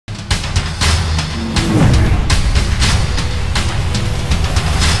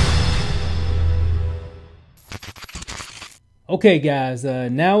Okay, guys,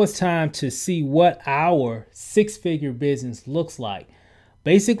 now it's time to see what our six-figure business looks like.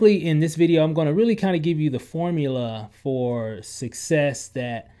 Basically, in this video, I'm going to really kind of give you the formula for success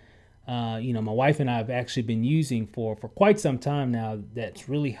that, my wife and I have actually been using for quite some time now. That's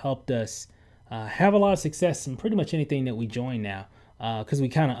really helped us have a lot of success in pretty much anything that we join now, because we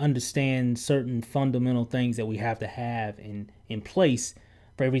kind of understand certain fundamental things that we have to have in place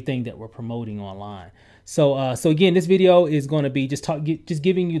for everything that we're promoting online. So again, this video is going to be just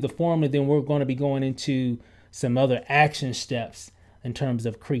giving you the formula. Then we're going to be going into some other action steps in terms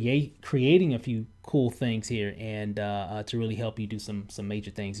of creating a few cool things here and to really help you do some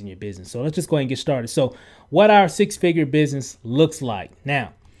major things in your business. So let's just go ahead and get started. So what our six-figure business looks like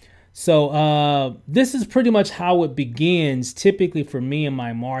now. So this is pretty much how it begins typically for me in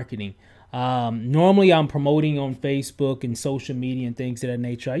my marketing. Normally I'm promoting on Facebook and social media and things of that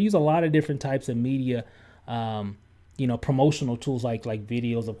nature. I use a lot of different types of media, promotional tools like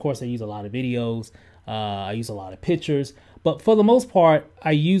videos. Of course, I use a lot of videos. I use a lot of pictures, but for the most part,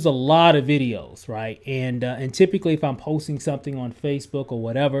 I use a lot of videos, right? And typically if I'm posting something on Facebook or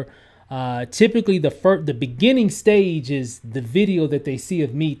whatever, typically the beginning stage is the video that they see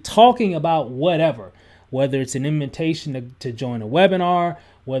of me talking about whatever, whether it's an invitation to join a webinar,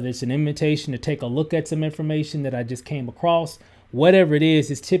 whether it's an invitation to take a look at some information that I just came across, whatever it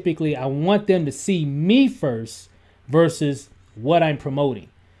is typically I want them to see me first versus what I'm promoting.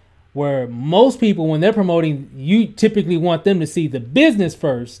 Where most people, when they're promoting, you typically want them to see the business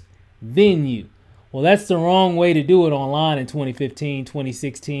first, then you. Well, that's the wrong way to do it online in 2015,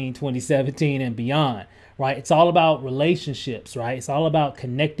 2016, 2017, and beyond, right? It's all about relationships, right? It's all about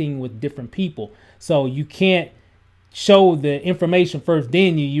connecting with different people. So you can't show the information first,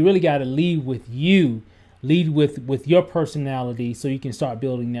 then you. You really got to lead with you, lead with your personality so you can start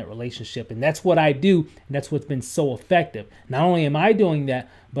building that relationship. And that's what I do. And that's what's been so effective. Not only am I doing that,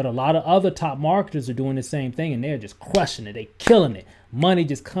 but a lot of other top marketers are doing the same thing, and they're just crushing it. They're killing it. Money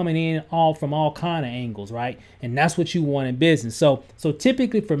just coming in from all kind of angles, right? And that's what you want in business. So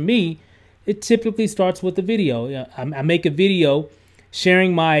typically for me, it typically starts with a video. I make a video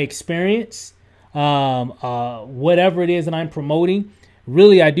sharing my experience, whatever it is that I'm promoting.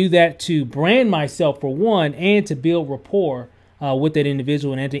 Really, I do that to brand myself for one, and to build rapport with that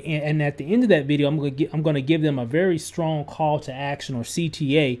individual. And at the end of that video, I'm going to give them a very strong call to action, or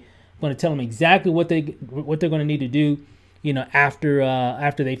CTA. I'm going to tell them exactly what they're going to need to do,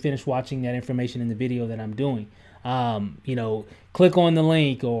 after they finish watching that information in the video that I'm doing. Click on the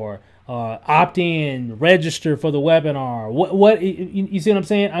link, or opt in, register for the webinar. What you see what I'm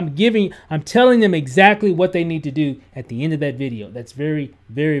saying? I'm telling them exactly what they need to do at the end of that video. That's very,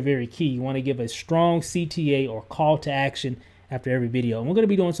 very, very key. You want to give a strong CTA, or call to action, after every video. And we're going to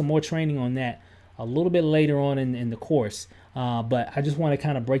be doing some more training on that a little bit later on in the course. But I just want to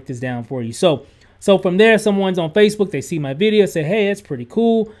kind of break this down for you. So from there, someone's on Facebook, they see my video, say, hey, that's pretty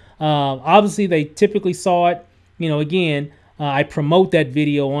cool. Obviously, they typically saw it. Again, I promote that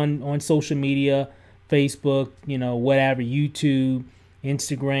video on social media, Facebook, whatever, YouTube,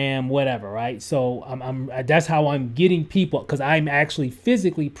 Instagram, whatever, right? So that's how I'm getting people, because I'm actually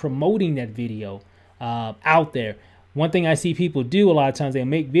physically promoting that video out there. One thing I see people do a lot of times, they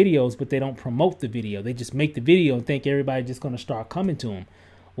make videos, but they don't promote the video. They just make the video and think everybody's just going to start coming to them.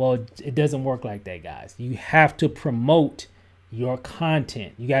 Well, it doesn't work like that, guys. You have to promote your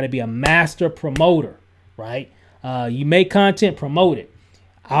content. You got to be a master promoter, right? You make content, promote it.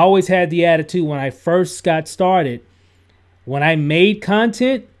 I always had the attitude when I first got started, when I made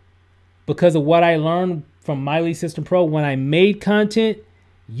content, because of what I learned from My Lead System Pro, when I made content,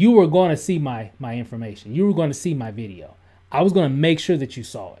 you were going to see my information. You were going to see my video. I was going to make sure that you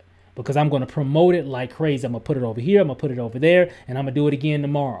saw it, because I'm going to promote it like crazy. I'm going to put it over here. I'm going to put it over there, and I'm going to do it again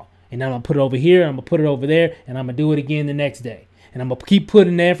tomorrow. And then I'm going to put it over here, and I'm going to put it over there, and I'm going to do it again the next day. And I'm going to keep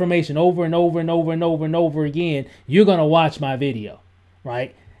putting the information over and over and over and over and over again. You're going to watch my video,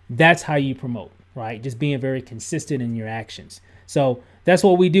 right? That's how you promote, right? Just being very consistent in your actions. So that's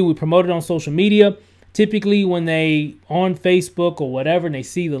what we do. We promote it on social media. Typically when they on Facebook or whatever, and they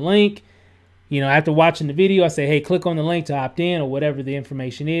see the link, after watching the video, I say, hey, click on the link to opt in, or whatever the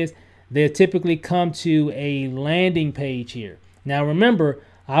information is. They'll typically come to a landing page here. Now, remember,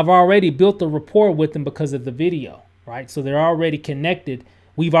 I've already built the rapport with them because of the video, right? So they're already connected.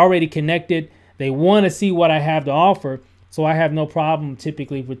 We've already connected. They want to see what I have to offer. So I have no problem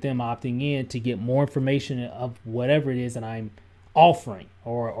typically with them opting in to get more information of whatever it is that I'm offering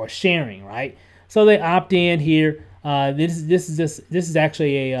or sharing, right? So they opt in here. This is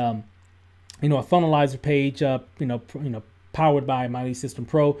actually a a funnelizer page, powered by My Lead System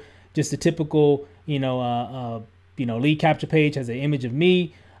Pro. Just a typical lead capture page has an image of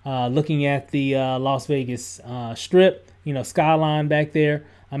me looking at the Las Vegas Strip, skyline back there.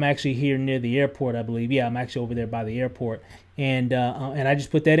 I'm actually here near the airport, I believe. Yeah, I'm actually over there by the airport. And I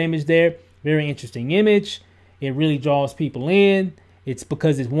just put that image there. Very interesting image. It really draws people in. It's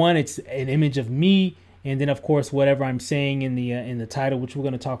because it's an image of me. And then, of course, whatever I'm saying in the title, which we're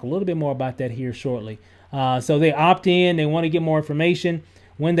going to talk a little bit more about that here shortly. So they opt in. They want to get more information.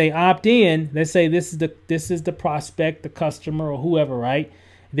 When they opt in, let's say this is the prospect, the customer, or whoever, right?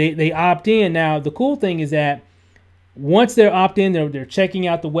 They opt in. Now, the cool thing is that once they're opt in, they're checking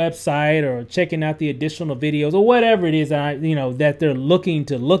out the website or checking out the additional videos or whatever it is that they're looking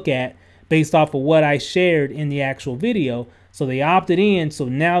to look at based off of what I shared in the actual video. So they opted in, so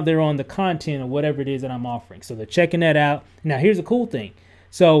now they're on the content or whatever it is that I'm offering. So they're checking that out. Now, here's the cool thing.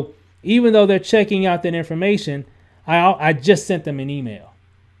 So even though they're checking out that information, I just sent them an email,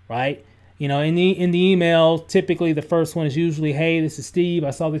 right? In the email, typically the first one is usually, hey, this is Steve.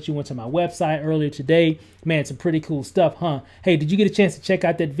 I saw that you went to my website earlier today. Man, some pretty cool stuff, huh? Hey, did you get a chance to check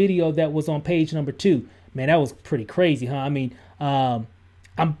out that video that was on page number 2? Man, that was pretty crazy, huh? I mean,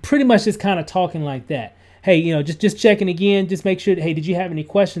 I'm pretty much just kind of talking like that. Hey, just checking again. Just make sure, hey, did you have any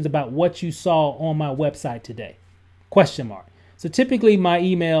questions about what you saw on my website today? Question mark. So typically my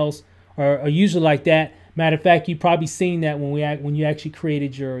emails are usually like that. Matter of fact, you've probably seen that when you actually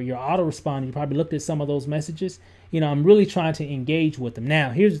created your autoresponder, you probably looked at some of those messages. I'm really trying to engage with them. Now,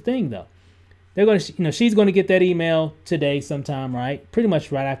 here's the thing though. They're going to, she's going to get that email today sometime, right? Pretty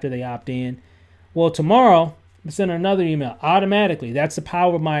much right after they opt in. Well, tomorrow, I'm send her another email automatically. That's the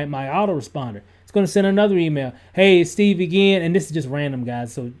power of my autoresponder. It's going to send another email. Hey, it's Steve again, and this is just random,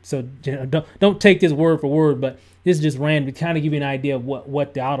 guys. So don't take this word for word, but this is just random to kind of give you an idea of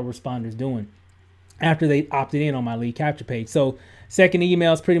what the autoresponder is doing after they opted in on my lead capture page. So second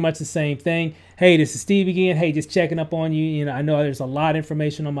email is pretty much the same thing. Hey, this is Steve again. Hey, just checking up on you. I know there's a lot of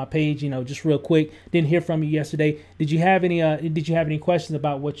information on my page. Just real quick. Didn't hear from you yesterday. Did you have any questions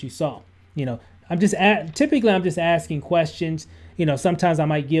about what you saw? Typically I'm just asking questions. Sometimes I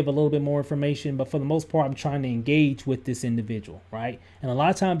might give a little bit more information, but for the most part, I'm trying to engage with this individual, right? And a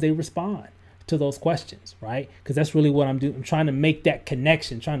lot of times they respond to those questions, right? Because that's really what I'm doing. I'm trying to make that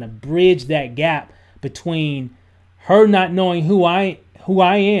connection, trying to bridge that gap between her not knowing who I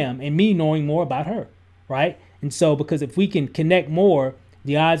am and me knowing more about her, right? And so, because if we can connect more,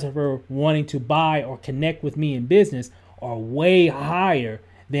 the odds of her wanting to buy or connect with me in business are way higher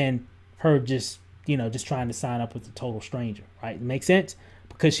than her just trying to sign up with a total stranger, right? It makes sense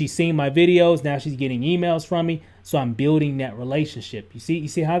because she's seen my videos. Now she's getting emails from me. So I'm building that relationship. You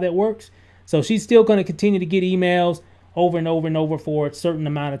see how that works? So she's still going to continue to get emails over and over and over for a certain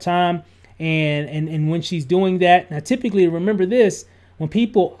amount of time. And when she's doing that, now typically remember this, when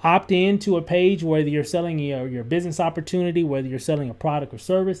people opt into a page, whether you're selling your business opportunity, whether you're selling a product or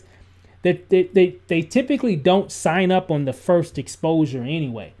service, that they typically don't sign up on the first exposure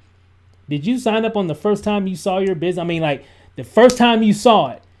anyway. Did you sign up on the first time you saw your business? I mean, like the first time you saw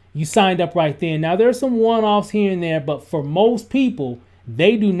it, you signed up right then. Now there's some one-offs here and there, but for most people,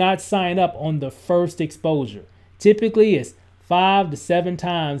 they do not sign up on the first exposure. Typically, it's 5 to 7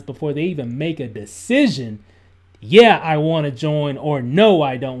 times before they even make a decision. Yeah, I want to join, or no,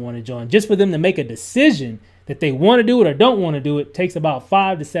 I don't want to join. Just for them to make a decision that they want to do it or don't want to do it takes about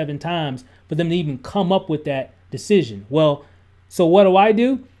 5 to 7 times for them to even come up with that decision. Well, so what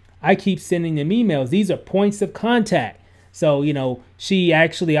do? I keep sending them emails. These are points of contact. So, she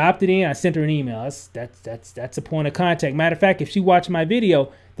actually opted in. I sent her an email. That's a point of contact. Matter of fact, if she watched my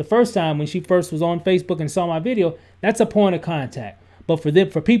video the first time when she first was on Facebook and saw my video, that's a point of contact. But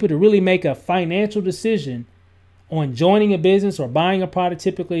for people to really make a financial decision on joining a business or buying a product,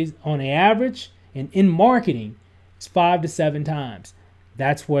 typically on an average and in marketing, it's 5 to 7 times.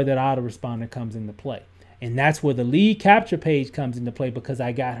 That's where that autoresponder comes into play. And that's where the lead capture page comes into play because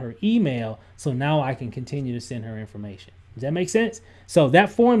I got her email. So now I can continue to send her information. Does that make sense? So that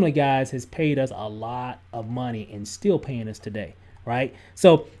formula, guys, has paid us a lot of money and still paying us today, right?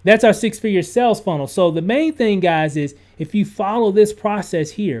 So that's our 6-figure sales funnel. So the main thing, guys, is if you follow this process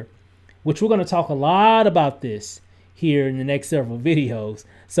here, which we're going to talk a lot about this here in the next several videos.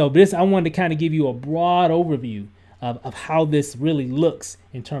 So I wanted to kind of give you a broad overview of how this really looks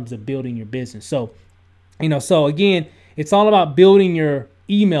in terms of building your business. So again, it's all about building your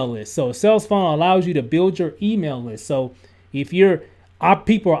email list. So a sales funnel allows you to build your email list. So if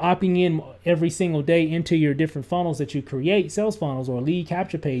people are opting in every single day into your different funnels that you create, sales funnels or lead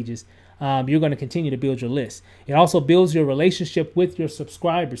capture pages, you're going to continue to build your list. It also builds your relationship with your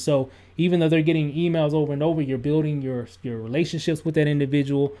subscribers. So even though they're getting emails over and over, you're building your relationships with that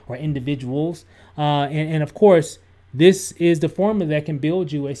individual or individuals. And of course, this is the formula that can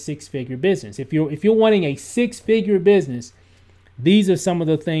build you a six-figure business. If you're wanting a six-figure business, these are some of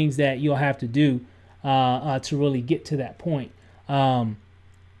the things that you'll have to do to really get to that point. And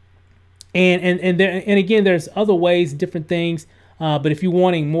again, there's other ways, different things. But if you're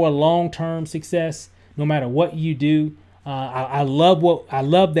wanting more long-term success, no matter what you do, I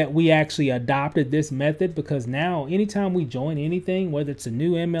love that we actually adopted this method, because now anytime we join anything, whether it's a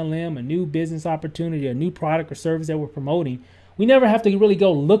new MLM, a new business opportunity, a new product or service that we're promoting, we never have to really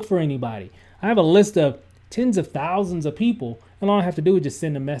go look for anybody. I have a list of tens of thousands of people, and all I have to do is just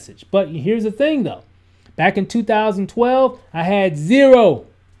send a message. But here's the thing, though. Back in 2012, I had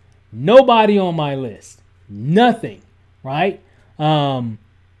nobody on my list, nothing, right?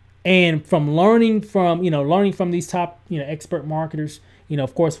 And from learning from these top, expert marketers,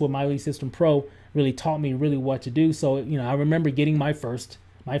 of course, with My Lead System Pro really taught me really what to do. So, I remember getting my first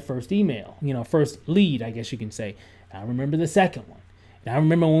email, first lead, I guess you can say. And I remember the second one. And I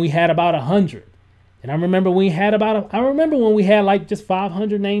remember when we had about 100. And I remember when we had like just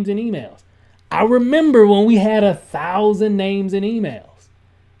 500 names and emails. I remember when we had 1,000 names and emails.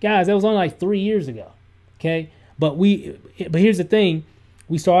 Guys, that was only like 3 years ago. Okay. But here's the thing.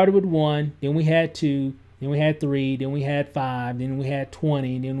 We started with 1, then we had 2, then we had 3, then we had 5, then we had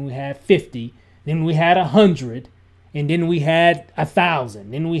 20, then we had 50, then we had 100, and then we had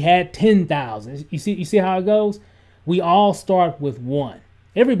 1,000, then we had 10,000. You see how it goes? We all start with 1.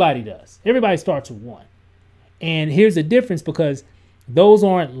 Everybody does. Everybody starts with 1. And here's the difference, because those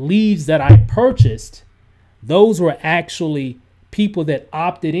aren't leads that I purchased. Those were actually people that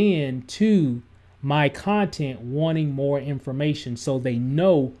opted in to my content, wanting more information so they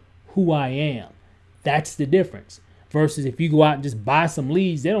know who I am. That's the difference. Versus if you go out and just buy some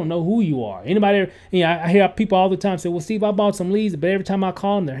leads, they don't know who you are. Anybody, I hear people all the time say, well, Steve, I bought some leads, but every time I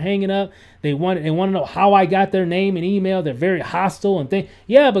call them, they're hanging up. They want to know how I got their name and email. They're very hostile and things.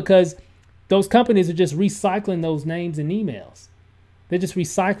 Yeah, because those companies are just recycling those names and emails. They just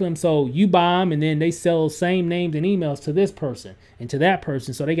recycle them, so you buy them, and then they sell those same names and emails to this person and to that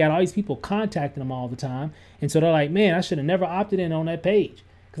person. So they got all these people contacting them all the time. And so they're like, man, I should have never opted in on that page,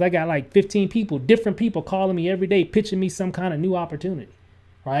 because I got like 15 people, different people calling me every day, pitching me some kind of new opportunity,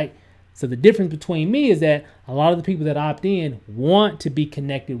 right? So the difference between me is that a lot of the people that opt in want to be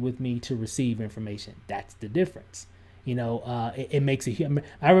connected with me to receive information. That's the difference. It makes a huge.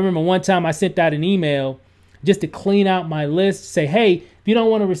 I remember one time I sent out an email just to clean out my list, say, hey, if you don't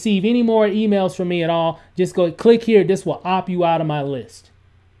want to receive any more emails from me at all, just go click here. This will opt you out of my list.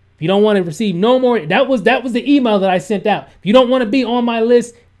 If you don't want to receive no more, that was the email that I sent out. If you don't want to be on my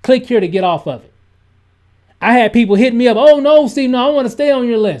list, click here to get off of it. I had people hitting me up. Oh, no, Steve, no, I want to stay on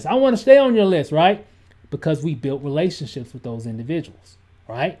your list. I want to stay on your list, right? Because we built relationships with those individuals,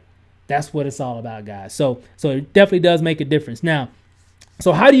 right? That's what it's all about, guys. So it definitely does make a difference. Now,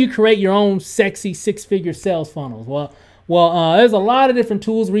 so how do you create your own sexy six-figure sales funnels? Well, there's a lot of different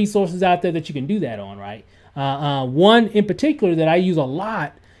tools, resources out there that you can do that on, right? One in particular that I use a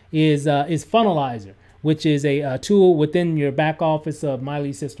lot is Funnelizer, which is a tool within your back office of My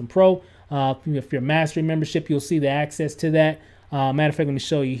Lead System Pro. If you're Mastery membership, you'll see the access to that. Matter of fact, let me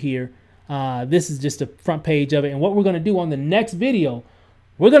show you here. This is just the front page of it. And what we're going to do on the next video,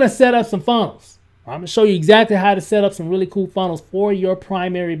 we're going to set up some funnels. I'm going to show you exactly how to set up some really cool funnels for your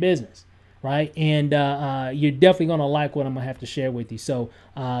primary business, right? And you're definitely going to like what I'm going to have to share with you. So,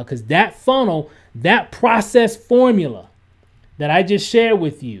 because that funnel, that process formula that I just shared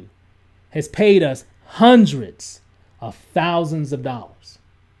with you has paid us hundreds of thousands of dollars,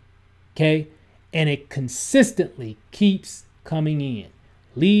 okay? And it consistently keeps coming in.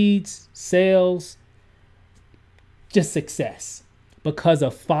 Leads, sales, just success, because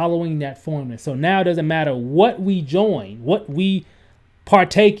of following that formula. So now it doesn't matter what we join, what we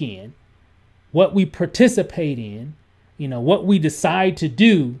partake in, what we participate in, what we decide to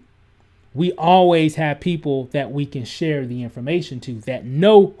do, we always have people that we can share the information to, that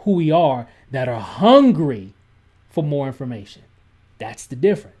know who we are, that are hungry for more information. That's the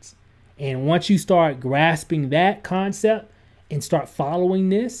difference. And once you start grasping that concept and start following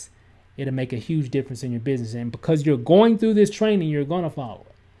this, it'll make a huge difference in your business. And because you're going through this training, you're going to follow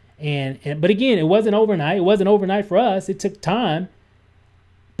it. But again, it wasn't overnight. It wasn't overnight for us. It took time.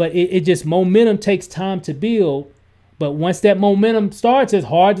 But it just, momentum takes time to build. But once that momentum starts, it's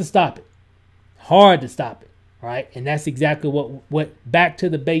hard to stop it. Hard to stop it, right? And that's exactly what Back to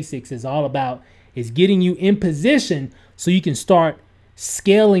the Basics is all about, is getting you in position so you can start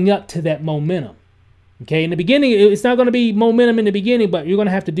scaling up to that momentum. Okay, in the beginning, it's not going to be momentum in the beginning, but you're going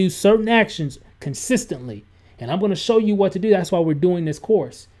to have to do certain actions consistently. And I'm going to show you what to do. That's why we're doing this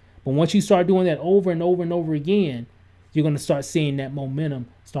course. But once you start doing that over and over and over again, you're going to start seeing that momentum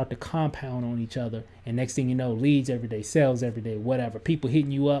start to compound on each other. And next thing you know, leads every day, sales every day, whatever. People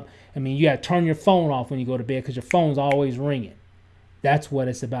hitting you up. I mean, you got to turn your phone off when you go to bed because your phone's always ringing. That's what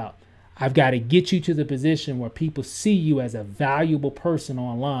it's about. I've got to get you to the position where people see you as a valuable person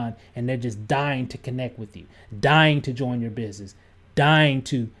online and they're just dying to connect with you, dying to join your business, dying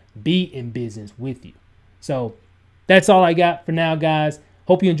to be in business with you. So that's all I got for now, guys.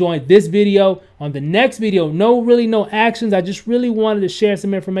 Hope you enjoyed this video. On the next video, no actions. I just really wanted to share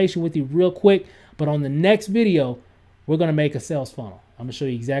some information with you real quick. But on the next video, we're going to make a sales funnel. I'm going to show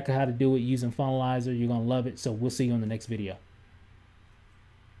you exactly how to do it using Funnelizer. You're going to love it. So we'll see you on the next video.